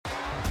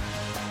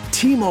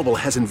T-Mobile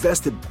has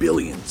invested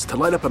billions to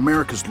light up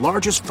America's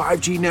largest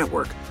 5G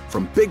network,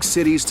 from big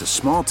cities to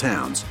small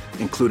towns,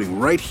 including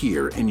right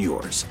here in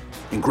yours.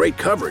 And great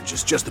coverage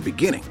is just the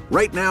beginning.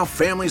 Right now,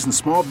 families and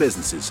small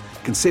businesses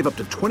can save up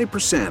to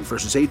 20%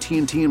 versus AT&T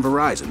and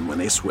Verizon when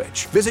they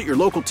switch. Visit your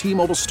local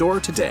T-Mobile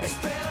store today.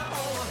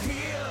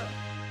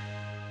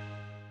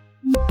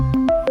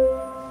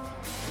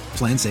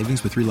 Plan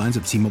savings with 3 lines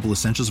of T-Mobile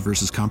Essentials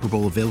versus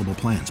comparable available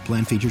plans.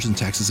 Plan features and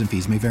taxes and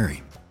fees may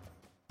vary.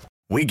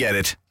 We get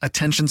it.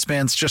 Attention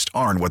spans just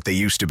aren't what they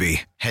used to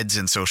be. Heads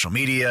in social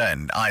media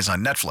and eyes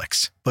on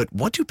Netflix. But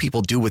what do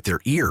people do with their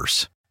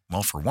ears?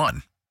 Well, for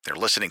one, they're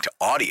listening to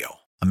audio.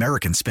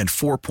 Americans spend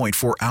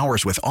 4.4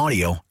 hours with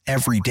audio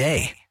every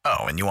day. Oh,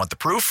 and you want the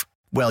proof?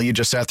 Well, you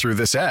just sat through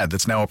this ad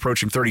that's now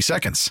approaching 30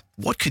 seconds.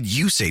 What could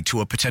you say to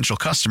a potential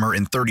customer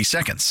in 30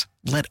 seconds?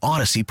 Let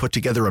Odyssey put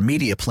together a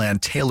media plan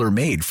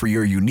tailor-made for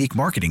your unique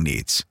marketing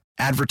needs.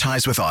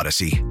 Advertise with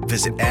Odyssey.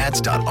 Visit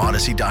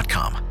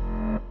ads.odyssey.com.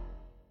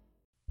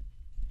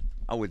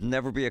 I would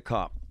never be a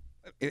cop.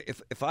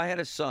 If I had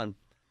a son,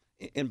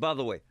 and by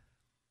the way,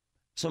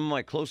 some of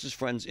my closest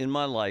friends in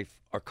my life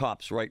are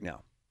cops right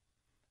now.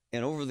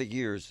 And over the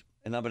years,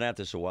 and I've been at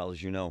this a while,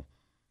 as you know,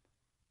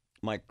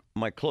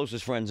 my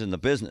closest friends in the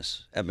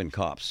business have been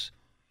cops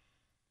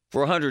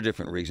for 100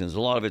 different reasons.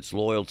 A lot of it's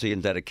loyalty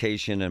and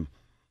dedication and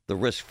the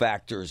risk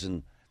factors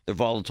and their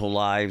volatile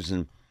lives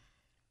and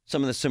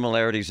some of the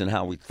similarities in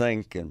how we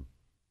think and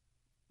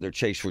their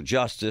chase for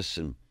justice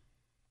and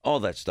all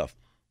that stuff.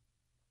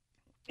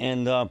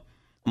 And I'm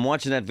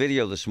watching that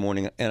video this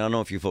morning, and I don't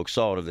know if you folks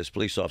saw it, of this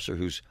police officer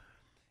who's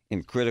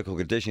in critical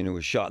condition, who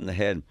was shot in the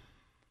head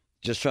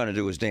just trying to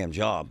do his damn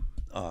job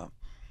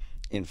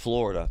in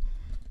Florida.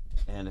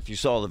 And if you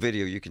saw the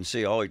video, you can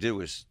see all he did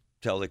was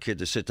tell the kid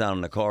to sit down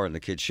in the car, and the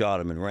kid shot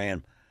him and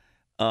ran.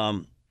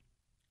 All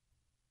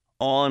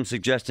I'm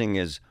suggesting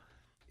is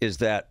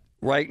that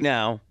right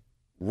now,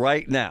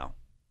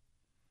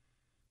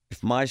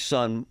 if my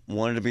son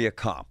wanted to be a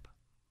cop,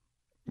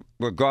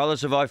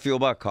 regardless of how I feel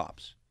about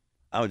cops,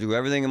 I would do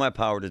everything in my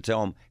power to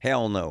tell him,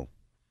 hell no.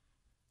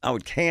 I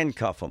would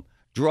handcuff him,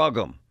 drug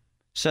him,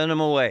 send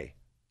him away,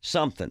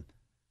 something,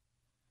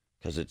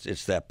 because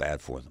it's that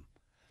bad for them.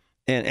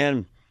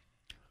 And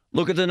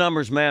look at the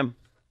numbers, ma'am.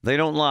 They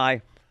don't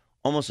lie.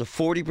 Almost a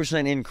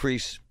 40%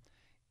 increase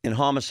in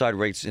homicide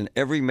rates in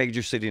every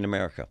major city in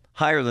America.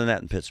 Higher than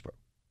that in Pittsburgh.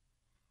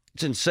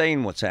 It's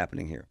insane what's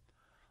happening here.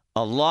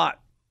 A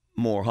lot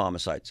more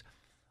homicides.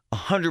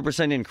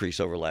 100% increase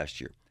over last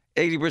year.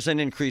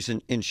 80% increase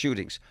in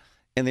shootings.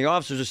 And the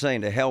officers are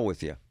saying, to hell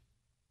with you.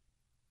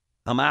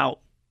 I'm out.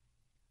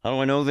 How do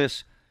I know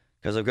this?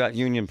 Because I've got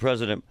Union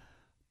President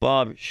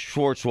Bob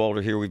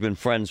Schwartzwalder here. We've been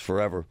friends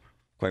forever,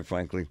 quite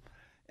frankly.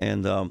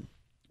 And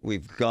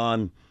we've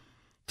gone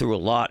through a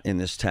lot in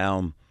this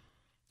town.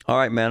 All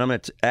right, man, I'm going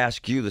to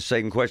ask you the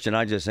same question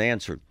I just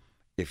answered.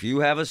 If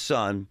you have a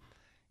son,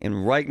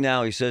 and right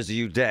now he says to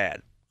you,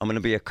 Dad, I'm going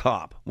to be a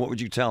cop, what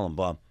would you tell him,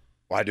 Bob?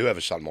 Well, I do have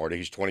a son, Marty.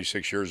 He's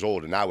 26 years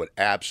old, and I would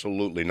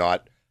absolutely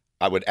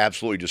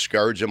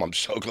discourage him. I'm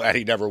so glad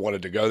he never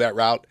wanted to go that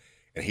route.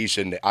 And he's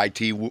in the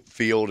IT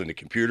field and the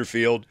computer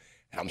field.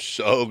 And I'm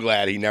so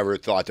glad he never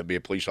thought to be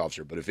a police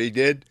officer. But if he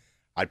did,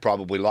 I'd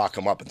probably lock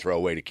him up and throw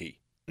away the key.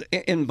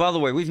 And by the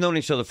way, we've known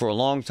each other for a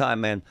long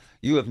time, man.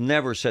 You have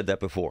never said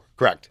that before.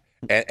 Correct.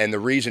 And the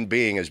reason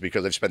being is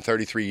because I've spent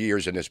 33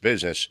 years in this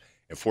business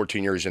and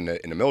 14 years in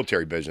the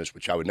military business,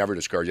 which I would never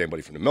discourage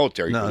anybody from the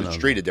military because it's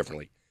treated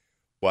differently.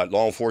 But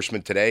law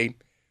enforcement today,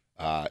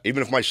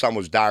 even if my son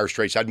was dire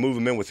straits, I'd move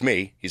him in with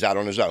me. He's out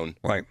on his own.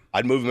 Right.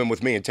 I'd move him in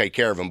with me and take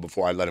care of him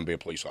before I let him be a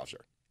police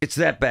officer. It's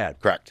that bad.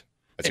 Correct.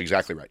 That's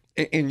exactly right.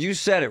 And you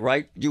said it,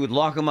 right? You would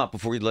lock him up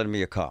before you'd let him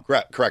be a cop.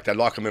 Correct. I'd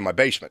lock him in my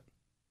basement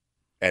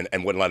and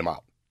wouldn't let him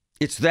out.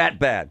 It's that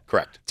bad.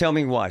 Correct. Tell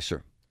me why,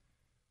 sir.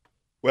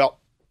 Well,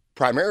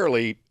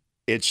 primarily,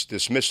 it's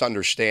this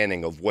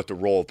misunderstanding of what the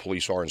role of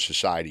police are in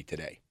society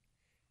today.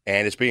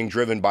 And it's being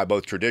driven by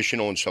both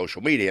traditional and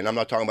social media. And I'm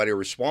not talking about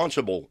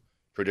irresponsible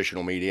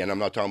traditional media, and I'm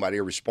not talking about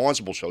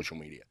irresponsible social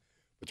media.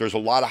 But there's a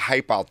lot of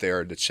hype out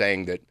there that's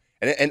saying that,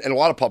 and a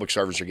lot of public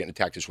servants are getting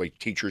attacked this way,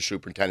 teachers,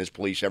 superintendents,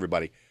 police,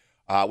 everybody,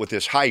 with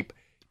this hype,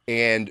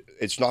 and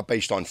it's not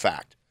based on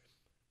fact.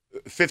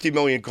 50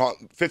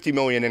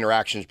 million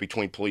interactions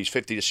between police,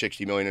 50 to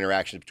 60 million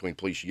interactions between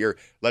police a year,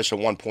 less than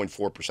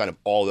 1.4% of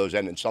all those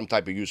end in some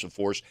type of use of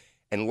force,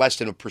 and less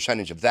than a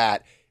percentage of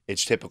that,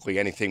 it's typically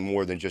anything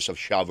more than just a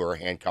shove or a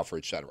handcuff or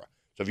et cetera.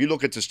 So if you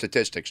look at the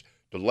statistics,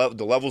 the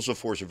levels of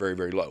force are very,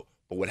 very low.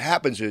 But what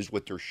happens is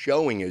what they're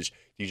showing is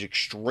these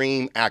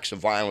extreme acts of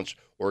violence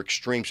or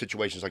extreme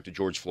situations like the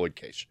George Floyd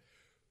case.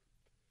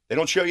 They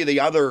don't show you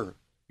the other,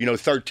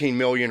 13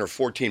 million or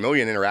 14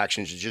 million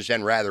interactions that just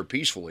end rather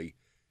peacefully.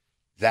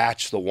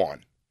 That's the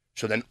one.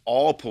 So then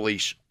all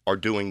police are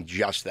doing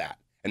just that.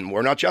 And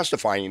we're not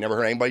justifying. You never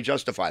heard anybody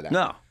justify that.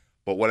 No.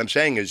 But what I'm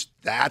saying is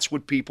that's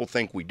what people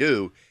think we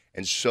do.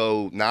 And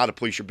so now the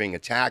police are being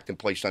attacked and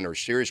placed under a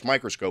serious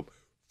microscope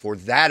for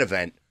that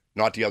event,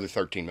 not the other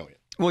 13 million.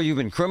 Well, you've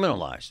been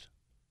criminalized.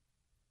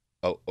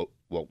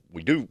 Well,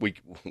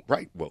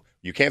 Right. Well,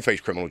 you can't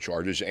face criminal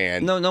charges.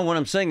 And No, what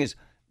I'm saying is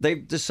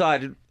they've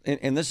decided,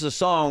 and this is a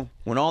song,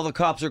 when all the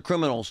cops are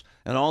criminals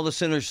and all the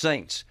sinners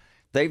saints,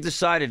 they've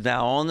decided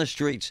now on the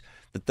streets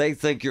that they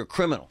think you're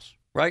criminals,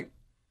 right?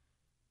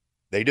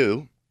 They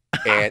do.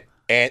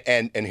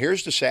 And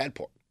here's the sad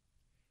part.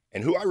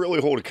 And who I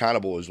really hold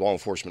accountable is law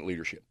enforcement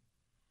leadership.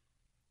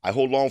 I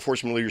hold law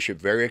enforcement leadership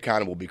very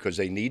accountable because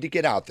they need to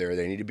get out there.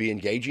 They need to be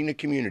engaging the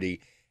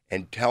community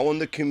and telling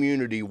the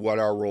community what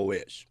our role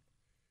is.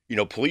 You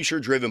know, police are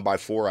driven by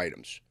 4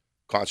 items: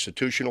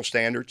 constitutional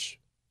standards,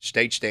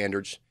 state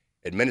standards,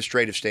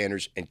 administrative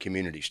standards, and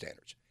community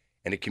standards.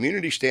 And the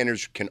community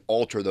standards can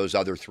alter those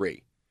other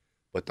 3.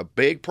 But the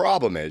big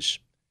problem is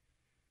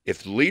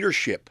if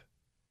leadership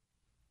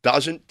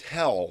doesn't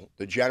tell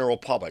the general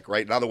public,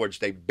 right? In other words,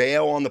 they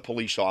bail on the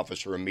police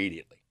officer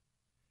immediately.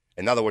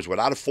 In other words,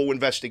 without a full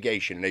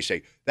investigation, and they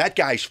say, that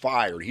guy's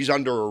fired, he's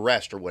under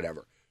arrest or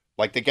whatever.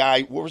 Like the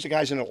guy, what was the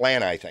guys in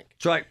Atlanta, I think?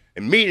 That's right.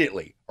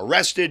 Immediately,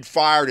 arrested,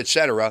 fired,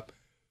 etc.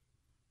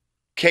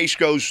 Case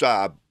goes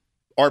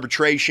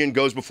arbitration,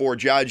 goes before a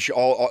judge,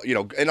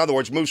 in other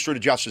words, moves through the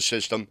justice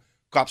system,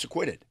 cops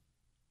acquitted.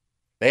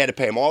 They had to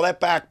pay him all that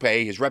back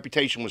pay. His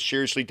reputation was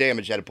seriously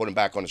damaged, had to put him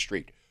back on the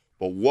street.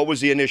 But what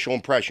was the initial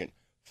impression?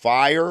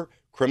 Fire,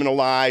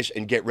 criminalize,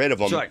 and get rid of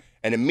him. That's right.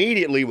 And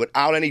immediately,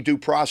 without any due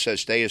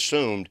process, they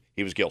assumed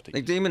he was guilty.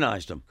 They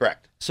demonized him.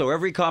 Correct. So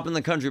every cop in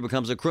the country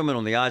becomes a criminal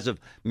in the eyes of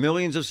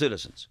millions of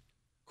citizens.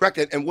 Correct.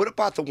 And what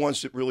about the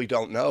ones that really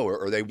don't know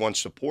or they want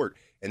support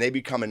and they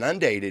become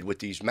inundated with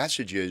these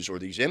messages or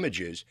these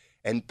images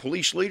and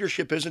police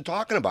leadership isn't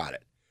talking about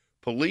it?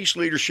 Police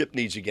leadership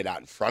needs to get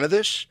out in front of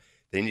this.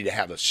 They need to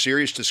have a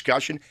serious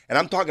discussion. And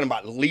I'm talking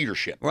about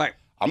leadership. Right.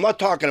 I'm not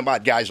talking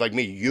about guys like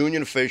me,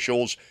 union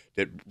officials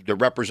that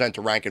represent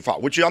the rank and file,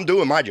 which I'm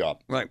doing my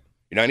job. Right.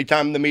 You know,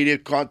 anytime the media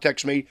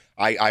contacts me,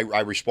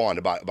 I respond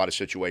about a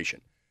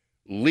situation.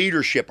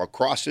 Leadership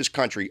across this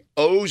country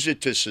owes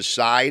it to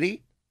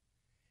society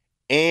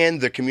and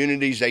the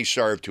communities they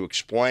serve to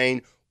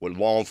explain what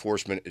law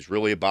enforcement is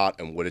really about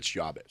and what its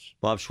job is.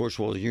 Bob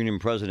Schwartzwalder, union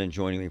president,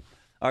 joining me.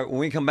 All right, when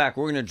we come back,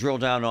 we're going to drill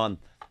down on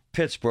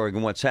Pittsburgh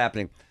and what's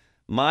happening.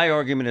 My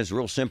argument is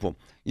real simple.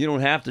 You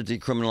don't have to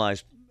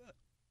decriminalize.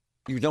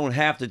 You don't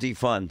have to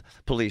defund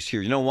police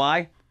here. You know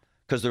why?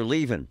 Because they're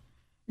leaving.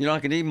 You're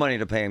not going to need money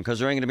to pay them because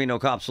there ain't going to be no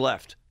cops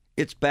left.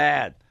 It's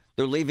bad.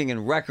 They're leaving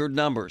in record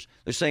numbers.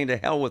 They're saying to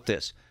hell with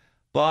this.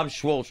 Bob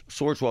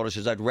Schwartzwalder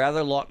says, I'd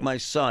rather lock my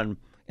son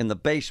in the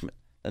basement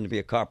than to be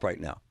a cop right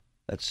now.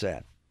 That's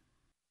sad.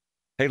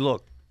 Hey,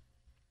 look,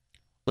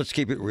 let's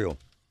keep it real.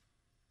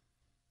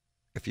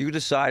 If you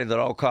decided that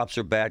all cops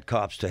are bad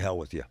cops, to hell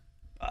with you.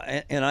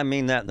 And I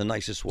mean that in the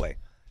nicest way.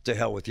 To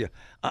hell with you.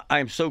 I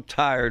am so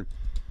tired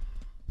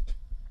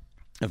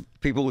of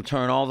people who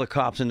turn all the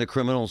cops into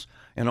criminals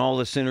and all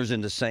the sinners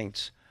into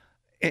saints.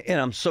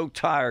 And I'm so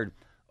tired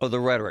of the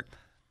rhetoric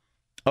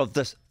of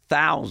the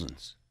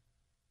thousands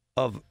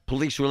of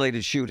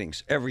police-related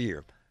shootings every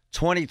year.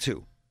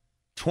 22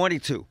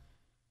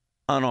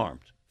 unarmed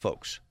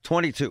folks.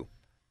 22.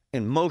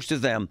 And most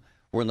of them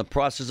were in the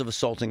process of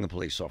assaulting a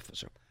police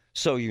officer.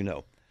 So you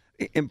know.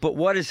 But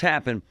what has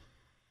happened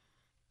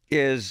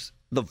is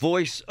the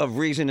voice of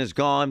reason is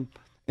gone,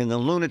 and the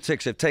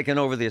lunatics have taken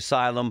over the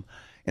asylum.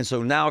 And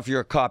so now if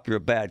you're a cop, you're a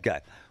bad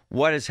guy.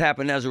 What has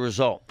happened as a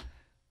result?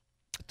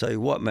 I'll tell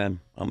you what, man,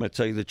 I'm going to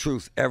tell you the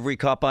truth. Every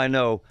cop I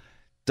know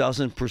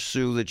doesn't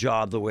pursue the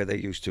job the way they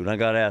used to. And I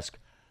got to ask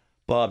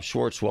Bob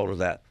Schwartzwalder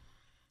that.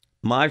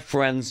 My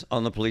friends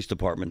on the police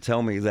department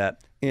tell me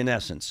that, in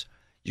essence,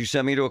 you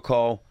send me to a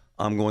call,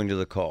 I'm going to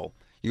the call.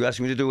 You ask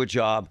me to do a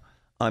job,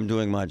 I'm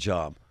doing my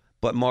job.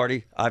 But,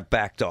 Marty, I've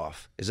backed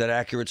off. Is that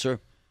accurate, sir?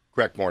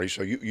 Correct, Marty.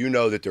 So you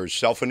know that there's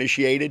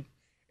self-initiated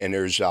and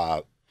there's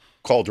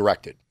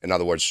call-directed. In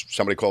other words,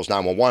 somebody calls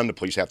 911, the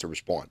police have to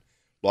respond.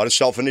 A lot of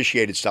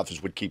self-initiated stuff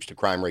is what keeps the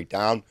crime rate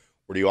down,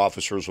 where the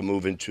officers will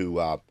move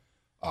into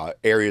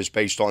areas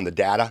based on the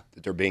data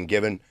that they're being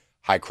given.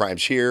 High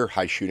crimes here,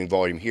 high shooting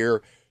volume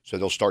here. So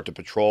they'll start to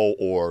patrol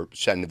or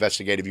send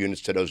investigative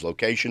units to those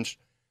locations.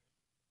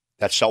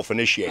 That's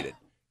self-initiated.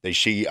 They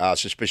see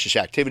suspicious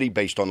activity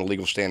based on the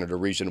legal standard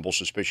of reasonable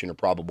suspicion or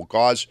probable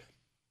cause.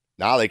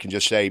 Now they can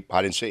just say,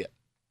 I didn't see it.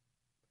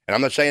 And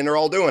I'm not saying they're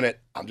all doing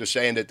it. I'm just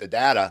saying that the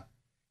data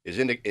is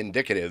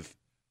indicative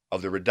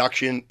of the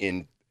reduction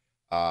in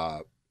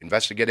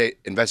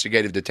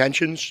investigative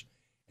detentions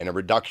and a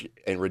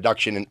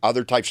reduction in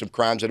other types of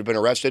crimes that have been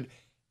arrested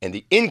and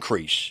the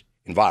increase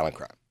in violent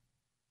crime.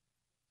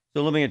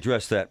 So let me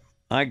address that.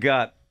 I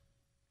got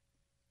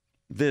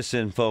this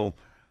info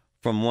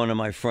from one of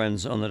my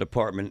friends on the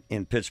department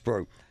in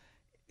Pittsburgh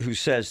who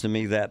says to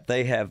me that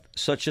they have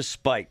such a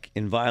spike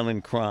in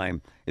violent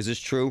crime. Is this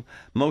true?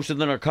 Most of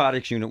the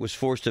narcotics unit was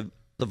forced to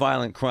the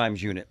violent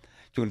crimes unit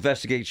to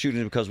investigate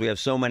shootings because we have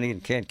so many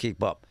and can't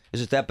keep up.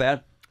 Is it that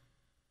bad?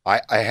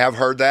 I have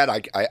heard that.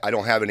 I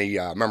don't have any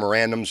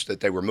memorandums that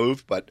they were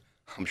moved, but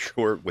I'm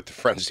sure with the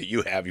friends that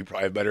you have, you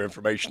probably have better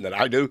information than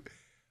I do.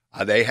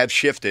 They have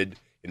shifted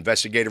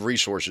investigative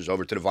resources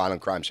over to the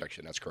violent crime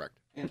section. That's correct.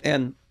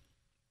 And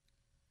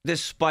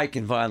this spike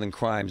in violent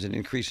crimes, an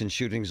increase in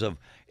shootings of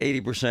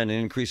 80%, an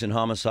increase in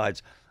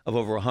homicides of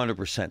over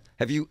 100%.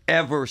 Have you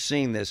ever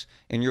seen this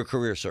in your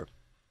career, sir?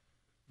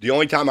 The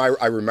only time I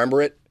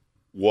remember it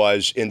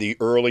was in the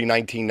early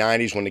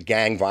 1990s when the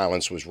gang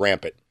violence was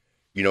rampant.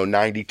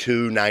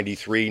 92,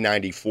 93,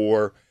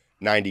 94,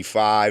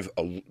 95.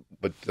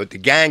 But the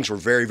gangs were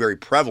very, very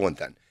prevalent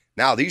then.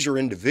 Now, these are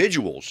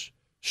individuals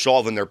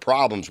solving their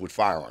problems with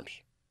firearms.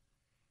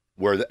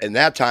 Where in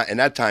that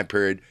time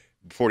period,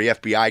 before the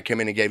FBI came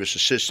in and gave us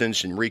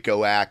assistance and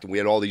RICO Act, and we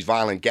had all these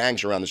violent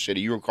gangs around the city.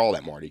 You recall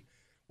that, Marty?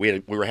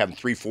 We were having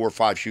 3, 4,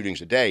 5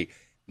 shootings a day.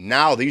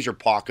 Now these are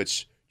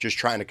pockets just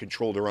trying to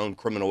control their own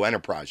criminal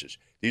enterprises.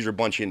 These are a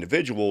bunch of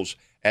individuals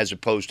as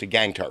opposed to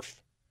gang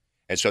turf.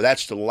 And so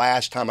that's the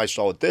last time I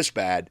saw it this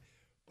bad.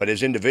 But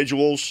as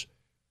individuals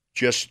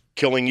just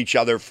killing each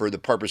other for the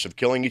purpose of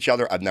killing each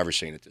other, I've never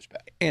seen it this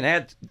bad. And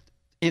add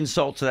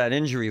insult to that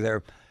injury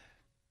there,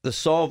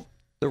 the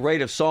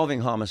rate of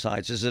solving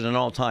homicides is at an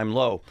all-time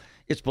low.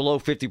 It's below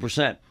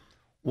 50%.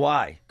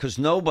 Why? Because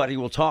nobody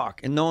will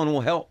talk and no one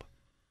will help.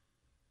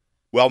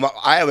 Well,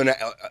 I have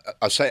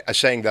a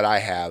saying that I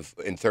have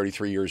in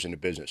 33 years in the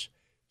business.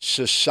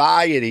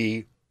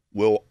 Society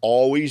will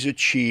always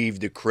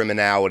achieve the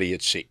criminality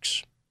it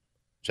seeks.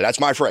 So that's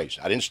my phrase.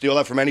 I didn't steal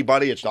that from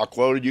anybody. It's not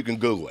quoted. You can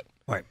Google it.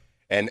 Right.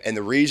 And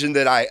the reason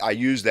that I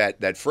use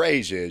that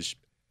phrase is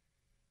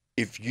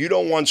if you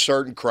don't want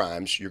certain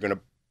crimes, you're going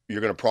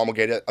to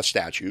promulgate a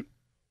statute,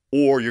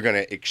 or you're going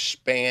to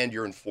expand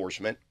your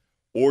enforcement,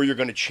 or you're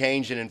going to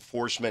change an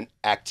enforcement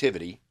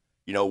activity,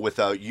 with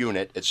a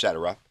unit, et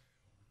cetera.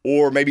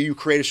 Or maybe you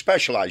create a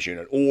specialized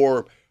unit,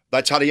 or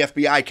that's how the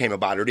FBI came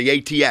about, or the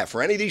ATF,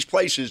 or any of these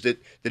places that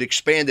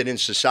expanded in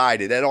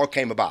society. That all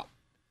came about.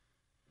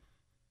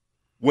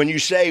 When you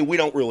say we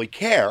don't really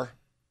care,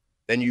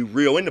 then you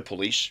reel in the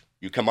police.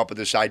 You come up with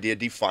this idea of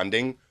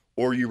defunding,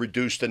 or you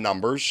reduce the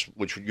numbers,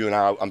 which you and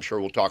I, I'm sure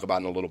we'll talk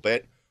about in a little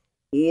bit.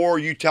 Or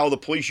you tell the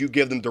police, you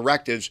give them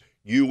directives,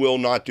 you will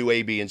not do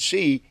A, B, and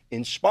C,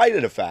 in spite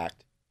of the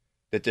fact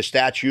that the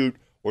statute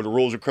or the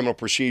rules of criminal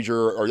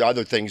procedure or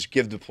other things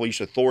give the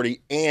police authority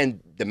and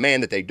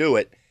demand that they do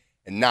it.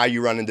 And now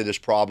you run into this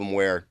problem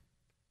where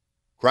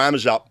crime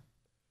is up,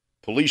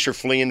 police are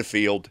fleeing the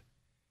field,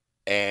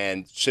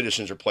 and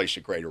citizens are placed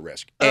at greater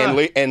risk.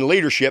 And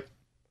leadership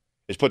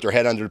has put their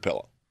head under the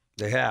pillow.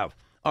 They have.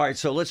 All right,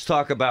 so let's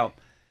talk about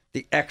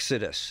the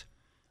exodus.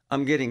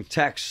 I'm getting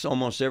texts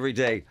almost every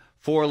day.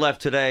 4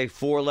 left today,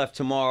 4 left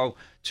tomorrow,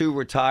 2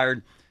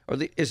 retired.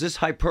 Is this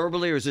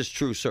hyperbole or is this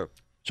true, sir?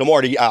 So,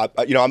 Marty,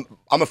 I'm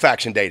a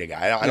facts and data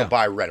guy. I don't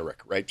buy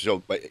rhetoric, right?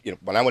 So,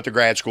 when I went to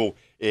grad school,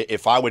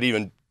 if I would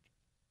even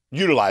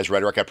utilize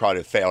rhetoric, I probably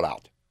have failed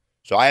out.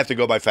 So I have to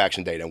go by facts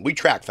and data. And we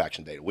track facts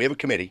and data. We have a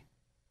committee.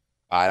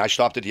 And I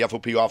stopped at the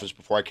FOP office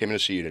before I came in to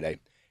see you today.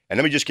 And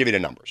let me just give you the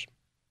numbers.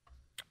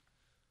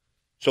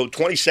 So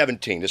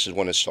 2017, this is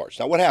when it starts.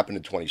 Now, what happened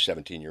in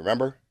 2017? You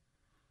remember?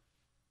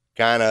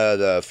 Kind of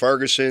the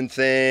Ferguson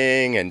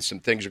thing and some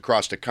things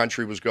across the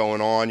country was going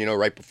on,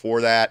 right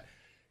before that.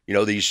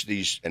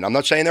 These, and I'm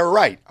not saying they were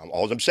right.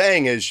 All I'm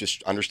saying is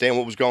just understand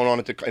what was going on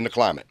in the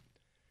climate.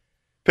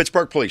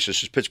 Pittsburgh Police,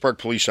 this is Pittsburgh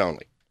Police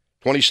only.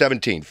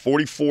 2017,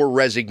 44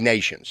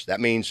 resignations. That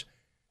means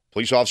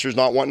police officers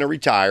not wanting to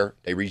retire.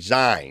 They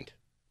resigned.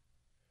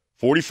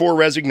 44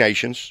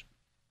 resignations,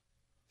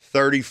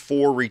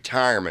 34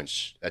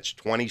 retirements. That's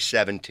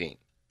 2017.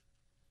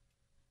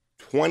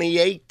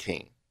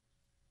 2018,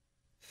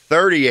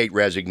 38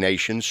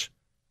 resignations,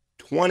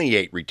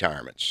 28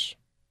 retirements.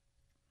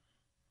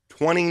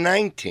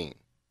 2019,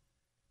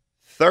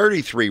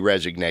 33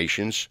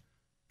 resignations,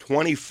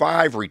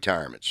 25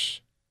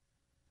 retirements.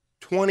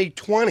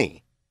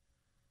 2020,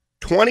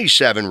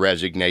 27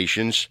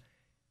 resignations,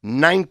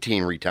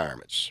 19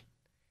 retirements.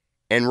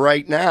 And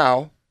right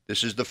now,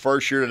 this is the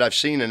first year that I've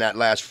seen in that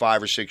last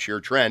 5 or 6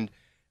 year trend.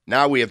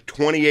 Now we have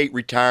 28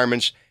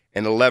 retirements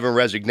and 11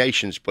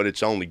 resignations, but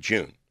it's only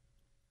June.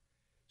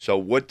 So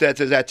what does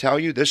that tell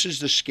you? This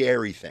is the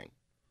scary thing.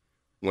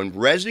 When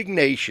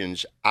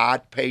resignations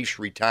outpace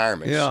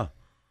retirements,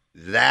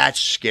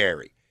 that's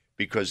scary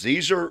because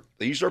these are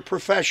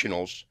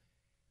professionals,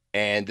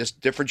 and this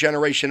different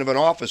generation of an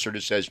officer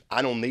that says,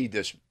 I don't need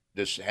this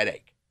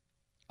headache.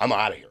 I'm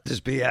out of here. This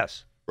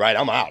BS. Right,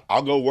 I'm out.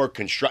 I'll go work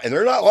construction. And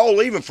they're not all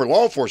leaving for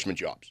law enforcement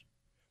jobs.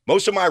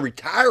 Most of my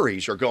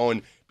retirees are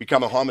going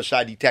becoming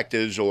homicide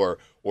detectives or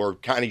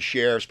county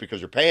sheriffs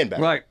because they're paying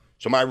better. Right.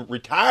 So my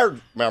retired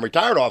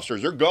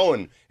officers, they're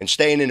going and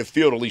staying in the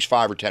field at least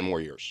 5 or 10 more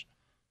years.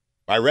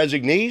 My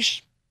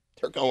resignees,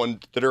 they're going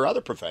to their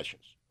other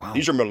professions. Wow.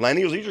 These are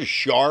millennials. These are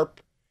sharp,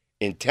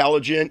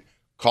 intelligent,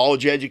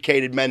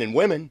 college-educated men and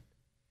women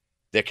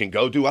that can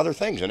go do other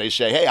things. And they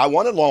say, hey, I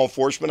wanted law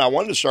enforcement. I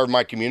wanted to serve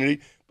my community.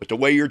 But the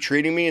way you're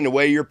treating me and the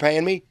way you're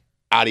paying me,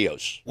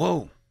 adios.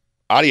 Whoa.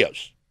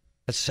 Adios.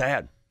 That's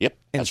sad. Yep.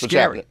 And that's what's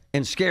scary. happening.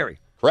 And scary.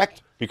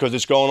 Correct. Because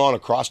it's going on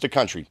across the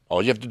country.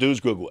 All you have to do is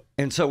Google it.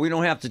 And so we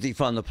don't have to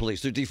defund the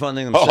police. They're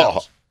defunding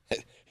themselves.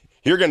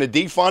 You're going to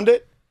defund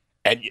it,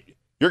 and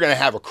you're going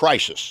to have a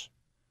crisis.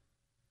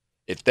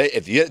 If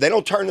they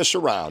don't turn this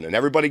around and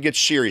everybody gets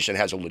serious and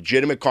has a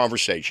legitimate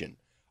conversation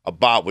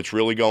about what's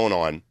really going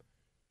on,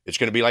 it's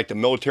going to be like the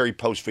military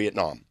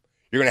post-Vietnam.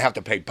 You're going to have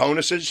to pay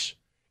bonuses.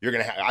 You're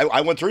going to.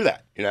 I went through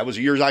that. That was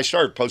the years I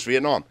started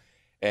post-Vietnam,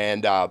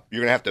 and you're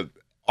going to have to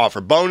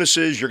offer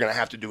bonuses. You're going to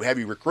have to do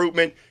heavy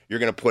recruitment. You're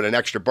going to put an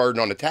extra burden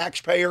on the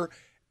taxpayer,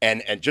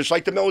 and just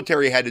like the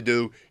military had to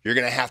do, you're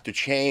going to have to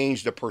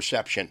change the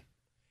perception,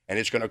 and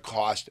it's going to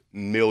cost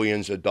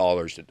millions of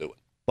dollars to do it.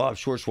 Bob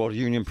Schwartzwalder,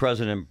 union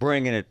president,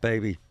 bringing it,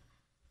 baby.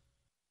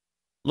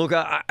 Look,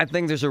 I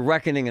think there's a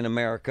reckoning in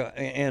America,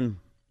 and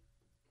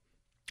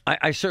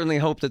I certainly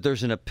hope that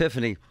there's an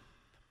epiphany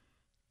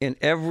in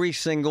every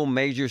single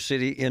major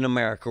city in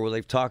America where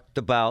they've talked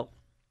about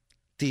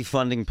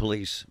defunding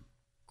police.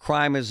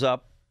 Crime is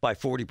up by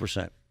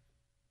 40%.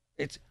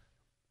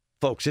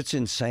 Folks, it's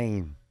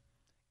insane.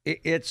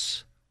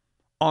 It's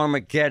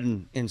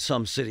Armageddon in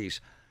some cities.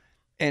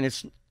 And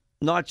it's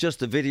not just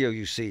the video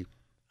you see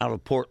out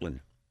of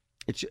Portland.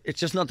 It's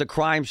just not the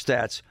crime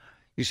stats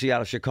you see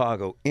out of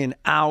Chicago. In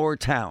our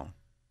town,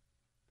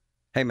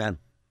 hey, man,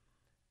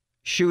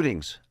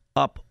 shootings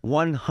up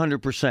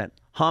 100%.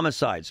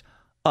 Homicides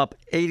up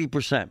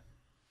 80%.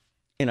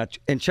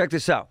 And check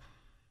this out.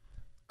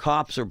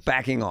 Cops are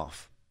backing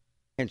off.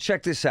 And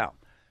check this out.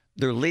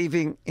 They're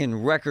leaving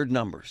in record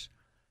numbers.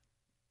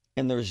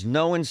 And there's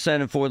no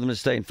incentive for them to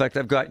stay. In fact,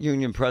 I've got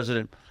Union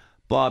President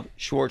Bob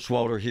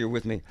Schwartzwalder here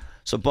with me.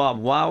 So, Bob,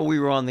 while we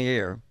were on the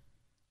air,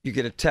 you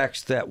get a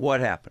text that what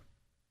happened?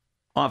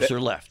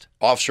 Officer left.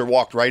 Officer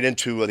walked right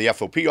into the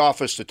FOP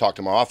office to talk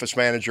to my office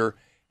manager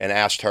and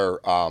asked her,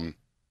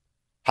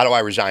 how do I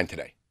resign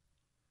today?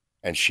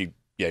 And she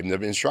gave him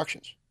the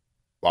instructions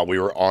while we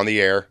were on the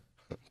air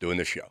doing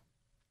the show.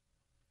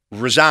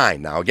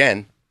 Resign. Now,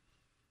 again,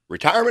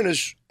 retirement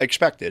is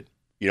expected,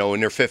 in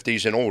their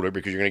 50s and older,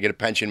 because you're going to get a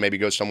pension, maybe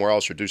go somewhere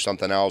else or do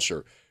something else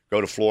or go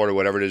to Florida,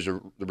 whatever it is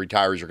the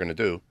retirees are going to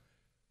do.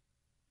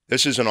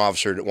 This is an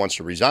officer that wants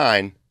to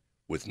resign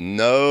with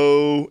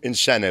no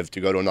incentive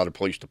to go to another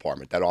police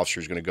department. That officer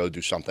is going to go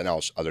do something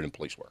else other than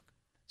police work.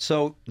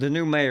 So the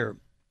new mayor,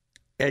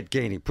 Ed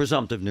Gainey,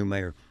 presumptive new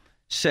mayor,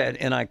 said,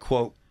 and I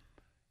quote,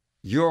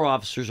 "Your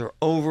officers are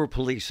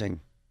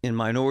over-policing in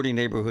minority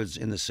neighborhoods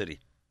in the city."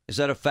 Is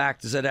that a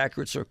fact? Is that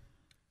accurate, sir?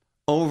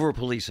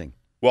 Over-policing.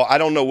 Well, I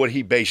don't know what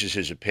he bases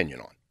his opinion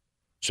on.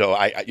 So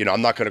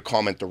I'm not going to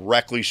comment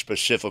directly,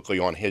 specifically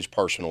on his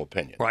personal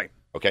opinion. Right.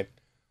 Okay.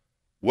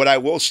 What I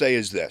will say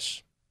is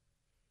this.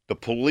 The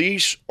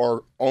police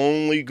are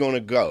only going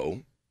to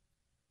go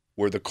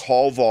where the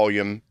call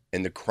volume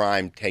and the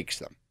crime takes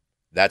them.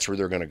 That's where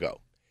they're going to go.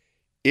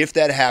 If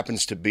that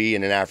happens to be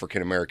in an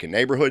African-American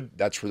neighborhood,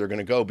 that's where they're going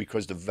to go,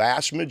 because the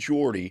vast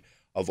majority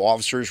of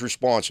officers'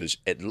 responses,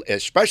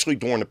 especially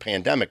during the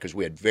pandemic, because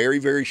we had very,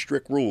 very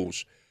strict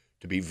rules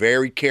to be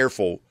very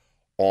careful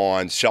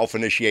on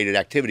self-initiated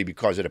activity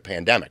because of the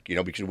pandemic,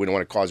 because we don't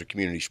want to cause a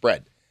community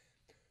spread.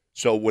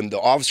 So when the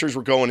officers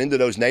were going into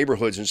those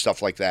neighborhoods and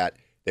stuff like that,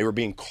 they were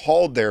being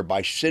called there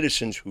by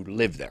citizens who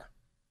live there.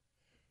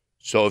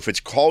 So if it's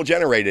call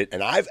generated,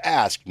 and I've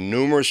asked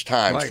numerous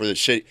times for the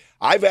city,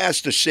 I've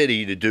asked the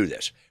city to do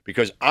this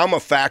because I'm a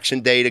facts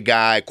and data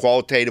guy,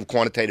 qualitative,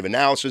 quantitative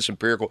analysis,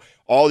 empirical,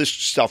 all this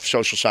stuff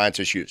social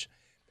scientists use.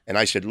 And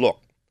I said,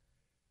 look,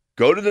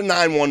 go to the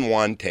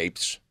 911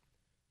 tapes,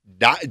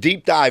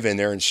 deep dive in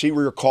there and see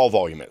where your call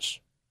volume is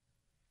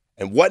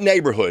and what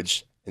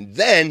neighborhoods, and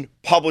then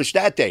publish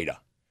that data.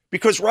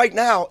 Because right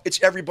now,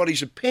 it's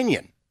everybody's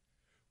opinion.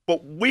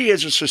 But we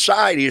as a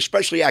society,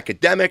 especially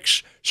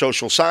academics,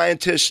 social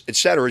scientists, et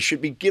cetera,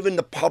 should be giving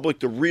the public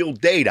the real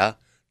data,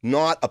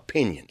 not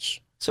opinions.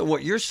 So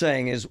what you're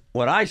saying is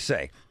what I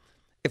say.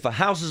 If a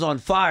house is on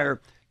fire,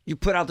 you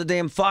put out the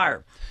damn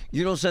fire.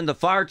 You don't send the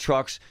fire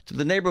trucks to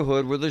the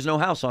neighborhood where there's no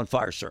house on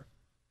fire, sir.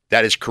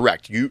 That is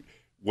correct.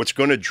 What's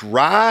going to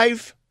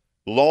drive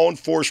law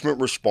enforcement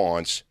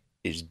response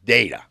is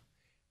data.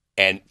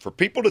 And for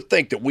people to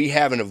think that we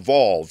haven't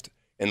evolved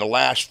in the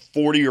last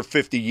 40 or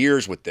 50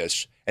 years with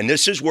this, and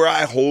this is where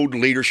I hold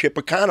leadership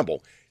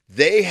accountable.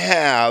 They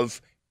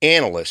have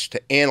analysts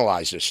to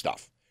analyze this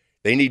stuff.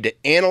 They need to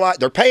analyze.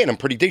 They're paying them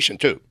pretty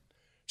decent, too.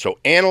 So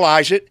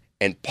analyze it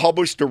and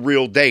publish the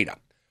real data.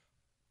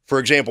 For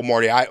example,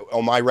 Marty,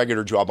 on my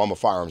regular job, I'm a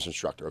firearms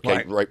instructor,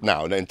 okay, right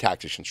now, and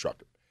tactics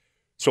instructor.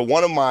 So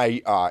one of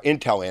my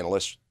intel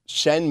analysts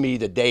send me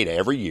the data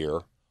every year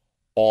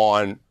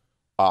on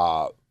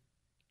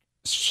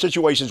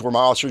situations where my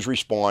officers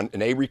respond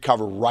and they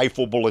recover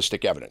rifle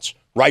ballistic evidence.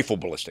 Right?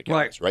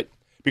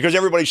 Because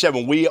everybody said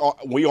when we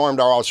armed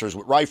our officers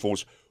with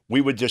rifles, we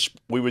would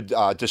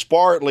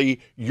disparately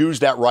use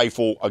that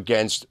rifle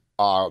against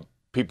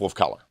people of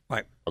color.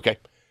 Right. Okay?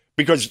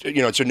 Because,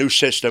 it's a new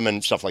system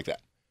and stuff like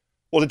that.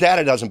 Well, the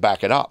data doesn't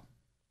back it up.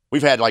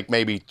 We've had like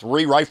maybe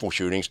 3 rifle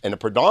shootings, and the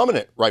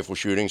predominant rifle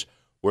shootings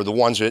were the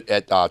ones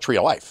at Tree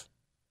of Life.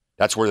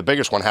 That's where the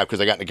biggest one happened because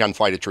they got in a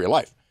gunfight at Tree of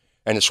Life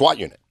and the SWAT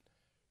unit.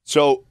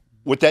 So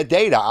with that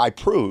data, I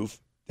prove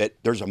that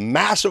there's a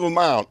massive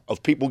amount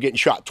of people getting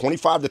shot.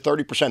 25 to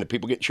 30% of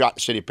people getting shot in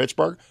the city of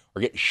Pittsburgh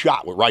are getting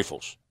shot with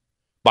rifles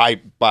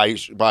by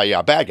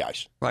bad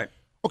guys. Right.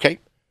 Okay,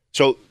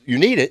 so you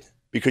need it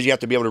because you have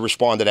to be able to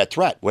respond to that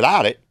threat.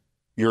 Without it,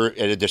 you're at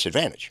a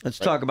disadvantage. Let's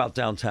talk about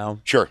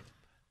downtown. Sure.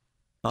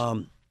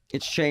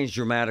 It's changed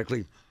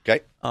dramatically.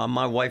 Okay.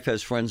 My wife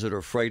has friends that are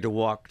afraid to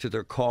walk to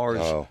their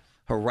cars,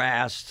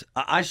 harassed.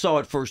 I saw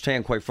it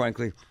firsthand, quite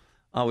frankly.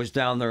 I was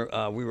down there.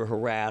 We were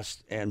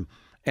harassed, and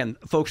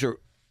folks are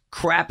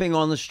crapping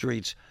on the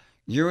streets,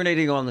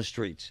 urinating on the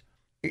streets.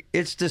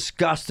 It's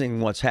disgusting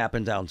what's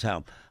happened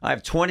downtown. I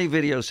have 20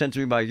 videos sent to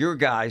me by your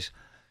guys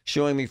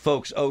showing me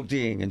folks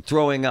ODing and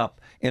throwing up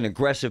in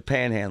aggressive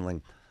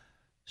panhandling.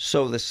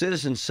 So the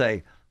citizens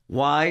say,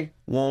 why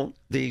won't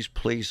these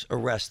police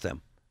arrest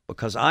them?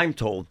 Because I'm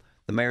told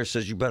the mayor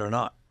says you better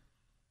not.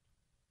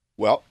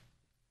 Well,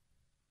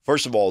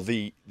 first of all,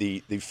 the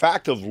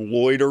fact of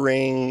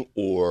loitering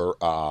or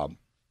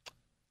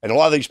and a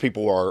lot of these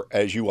people are,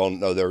 as you all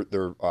know,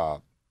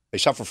 they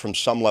suffer from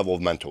some level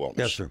of mental illness.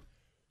 Yes, sir.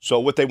 So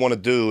what they want to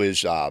do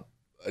is, at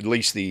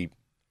least the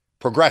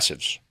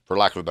progressives, for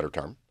lack of a better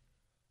term,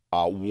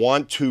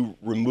 want to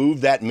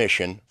remove that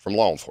mission from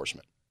law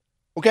enforcement.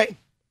 Okay,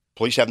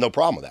 police have no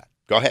problem with that.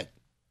 Go ahead.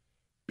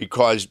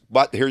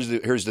 But here's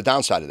the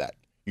downside of that.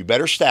 You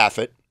better staff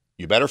it.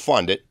 You better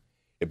fund it.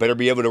 It better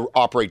be able to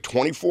operate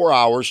 24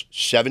 hours,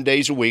 7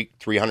 days a week,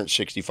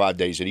 365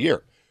 days a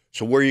year.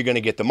 So where are you going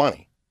to get the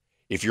money?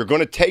 If you're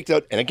going to take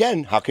that, and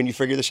again, how can you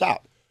figure this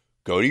out?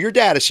 Go to your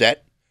data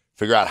set,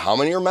 figure out how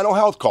many are mental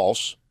health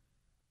calls,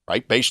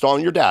 right, based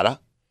on your data,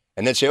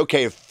 and then say,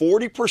 okay, if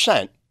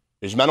 40%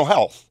 is mental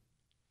health,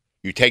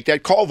 you take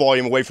that call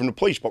volume away from the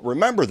police. But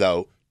remember,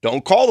 though,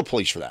 don't call the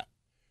police for that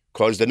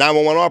because the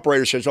 911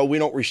 operator says, oh, we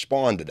don't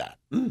respond to that.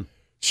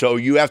 So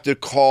you have to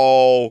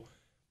call,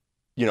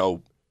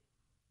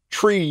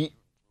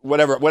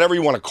 whatever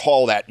you want to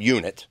call that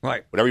unit,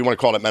 right? Whatever you want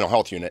to call that mental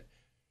health unit,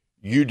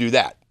 you do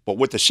that. But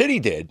what the city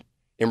did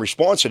in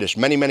response to this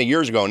many, many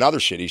years ago in other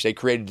cities, they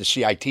created the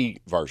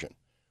CIT version,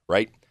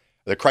 right?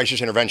 The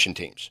crisis intervention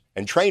teams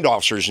and trained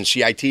officers in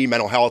CIT,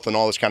 mental health, and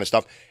all this kind of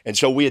stuff. And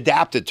so we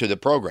adapted to the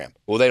program.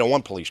 Well, they don't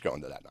want police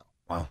going to that now.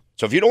 Wow.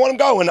 So if you don't want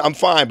them going, I'm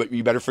fine, but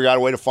you better figure out a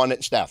way to fund it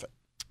and staff it.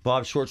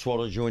 Bob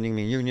Schwartzwalder joining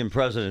me, union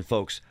president,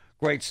 folks.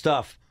 Great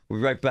stuff. We'll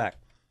be right back.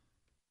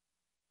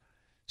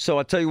 So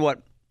I'll tell you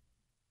what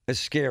is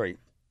scary.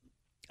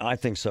 I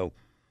think so.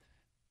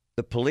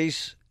 The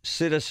Police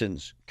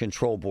Citizens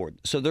Control Board.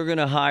 So they're going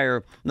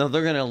to they're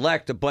going to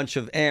elect a bunch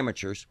of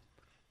amateurs,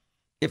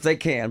 if they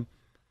can,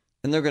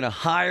 and they're going to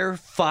hire,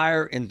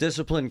 fire, and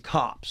discipline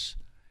cops.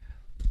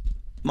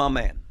 My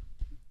man,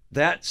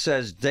 that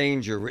says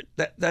danger.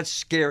 That's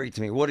scary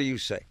to me. What do you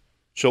say?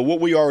 So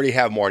what we already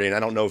have, Marty, and I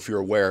don't know if you're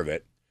aware of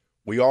it,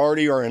 we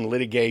already are in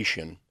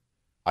litigation.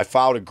 I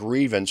filed a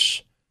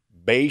grievance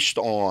based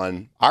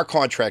on our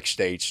contract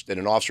states that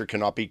an officer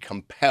cannot be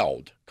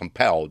compelled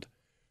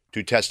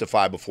to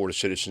testify before the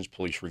Citizens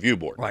Police Review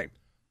Board. Right.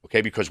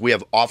 Okay, because we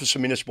have Office of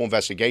Municipal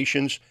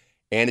Investigations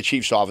and the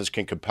Chief's Office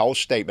can compel a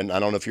statement. I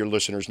don't know if your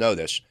listeners know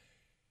this.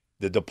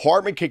 The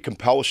department can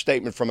compel a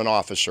statement from an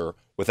officer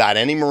without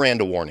any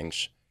Miranda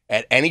warnings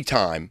at any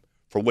time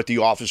for what the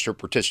officer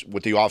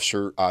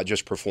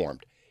just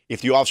performed.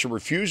 If the officer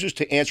refuses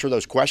to answer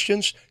those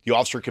questions, the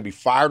officer can be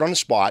fired on the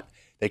spot.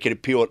 They could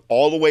appeal it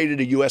all the way to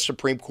the U.S.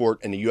 Supreme Court,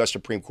 and the U.S.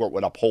 Supreme Court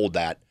would uphold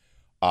that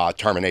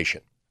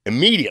termination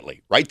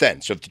immediately, right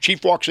then. So if the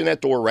chief walks in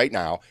that door right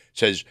now,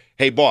 says,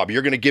 hey, Bob,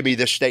 you're going to give me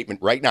this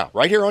statement right now,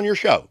 right here on your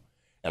show,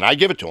 and I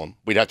give it to him,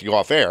 we'd have to go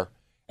off air,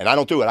 and I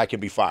don't do it, I can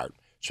be fired.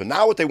 So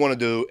now what they want to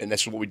do, and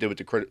this is what we did with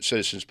the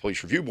Citizens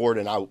Police Review Board,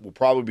 and I will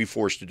probably be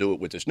forced to do it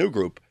with this new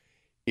group,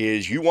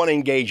 is you want to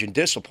engage in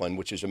discipline,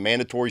 which is a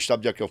mandatory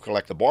subject of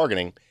collective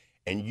bargaining,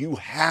 and you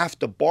have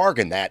to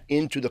bargain that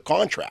into the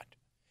contract.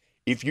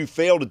 If you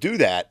fail to do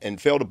that and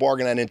fail to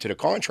bargain that into the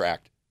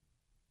contract,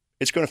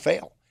 it's going to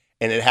fail.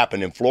 And it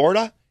happened in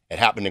Florida, it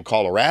happened in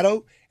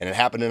Colorado, and it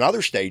happened in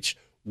other states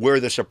where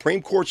the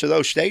Supreme Courts of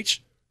those states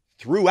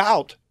threw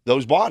out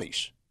those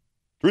bodies,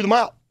 threw them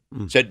out,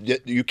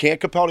 said you can't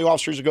compel the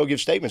officers to go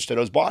give statements to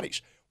those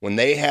bodies when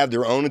they have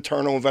their own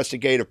internal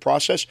investigative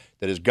process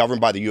that is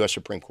governed by the U.S.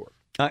 Supreme Court.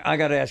 I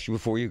got to ask you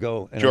before you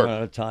go, and Sure. I'm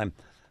out of time,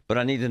 but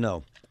I need to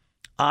know.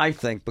 I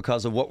think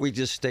because of what we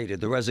just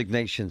stated, the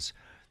resignations,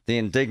 the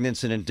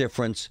indignance and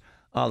indifference,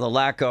 the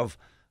lack of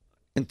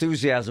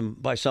enthusiasm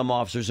by some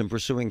officers in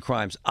pursuing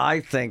crimes, I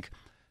think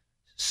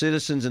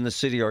citizens in the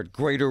city are at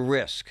greater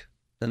risk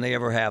than they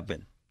ever have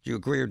been. Do you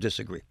agree or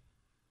disagree?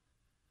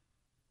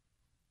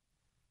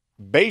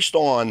 Based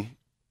on,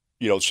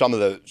 some of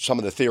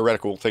the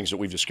theoretical things that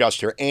we've discussed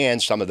here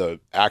and some of the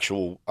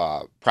actual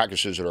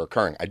practices that are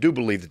occurring, I do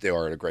believe that they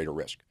are at a greater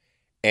risk.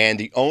 And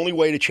the only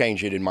way to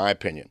change it, in my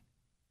opinion,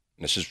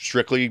 and this is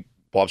strictly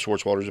Bob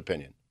Schwartzwalder's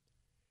opinion,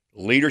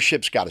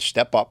 leadership's got to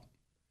step up.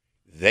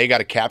 They got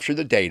to capture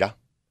the data.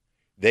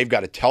 They've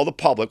got to tell the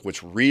public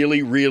what's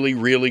really, really,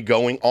 really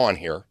going on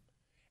here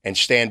and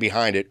stand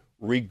behind it,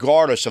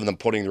 regardless of them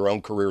putting their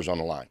own careers on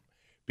the line.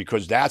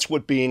 Because that's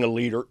what being a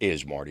leader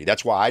is, Marty.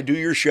 That's why I do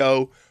your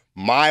show.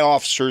 My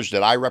officers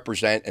that I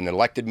represent and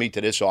elected me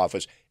to this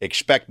office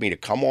expect me to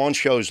come on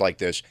shows like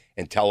this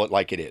and tell it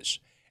like it is.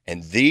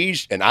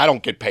 And I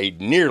don't get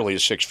paid nearly the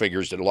six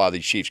figures that a lot of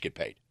these chiefs get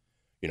paid.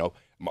 You know,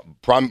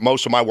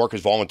 most of my work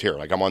is volunteer.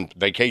 Like I'm on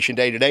vacation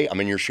day today. I'm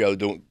in your show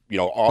doing,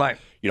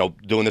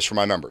 doing this for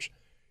my members.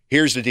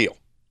 Here's the deal.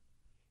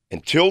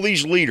 Until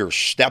these leaders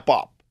step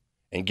up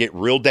and get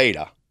real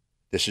data,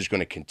 this is going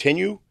to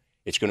continue.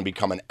 It's going to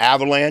become an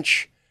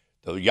avalanche.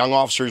 The young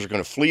officers are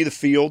going to flee the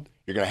field.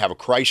 You're going to have a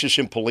crisis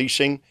in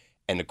policing,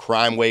 and the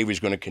crime wave is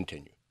going to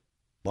continue.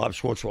 Bob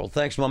Schwartzwald,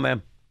 thanks, my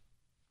man.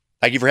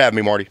 Thank you for having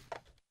me, Marty.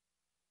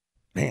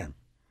 Man,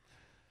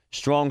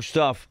 strong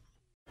stuff.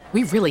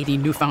 We really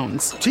need new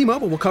phones.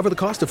 T-Mobile will cover the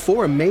cost of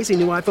 4 amazing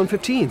new iPhone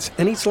 15s,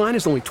 and each line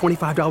is only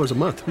 $25 a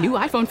month. New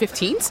iPhone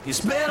 15s?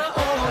 It's better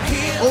over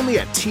here. Only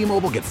at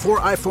T-Mobile, get 4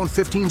 iPhone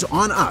 15s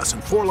on us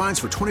and 4 lines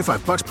for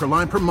 $25 per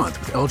line per month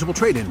with eligible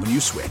trade-in when you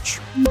switch.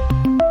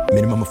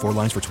 Minimum of 4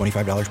 lines for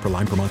 $25 per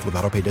line per month with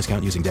autopay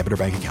discount using debit or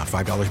bank account.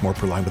 $5 more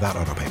per line without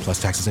autopay,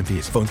 plus taxes and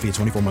fees. Phone fee at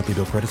 24 monthly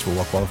bill credits for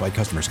well-qualified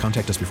customers.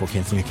 Contact us before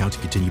canceling account to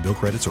continue bill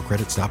credits or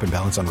credit stop and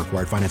balance on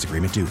required finance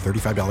agreement due.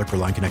 $35 per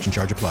line connection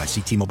charge applies.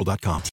 See T-Mobile.com.